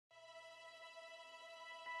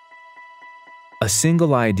A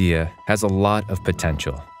single idea has a lot of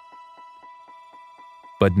potential.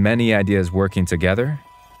 But many ideas working together,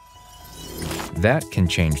 that can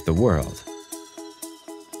change the world.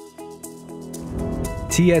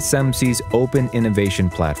 TSMC's Open Innovation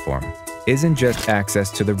Platform isn't just access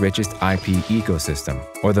to the richest IP ecosystem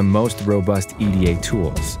or the most robust EDA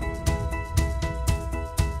tools.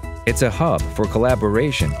 It's a hub for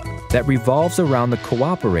collaboration that revolves around the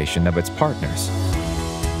cooperation of its partners.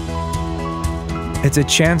 It's a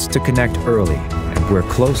chance to connect early and work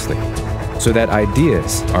closely so that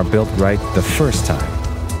ideas are built right the first time.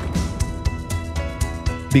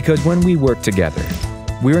 Because when we work together,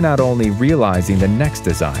 we're not only realizing the next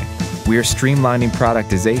design, we're streamlining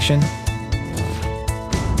productization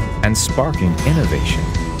and sparking innovation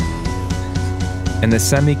in the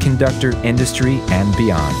semiconductor industry and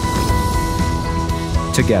beyond.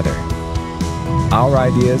 Together, our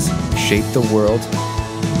ideas shape the world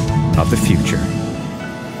of the future.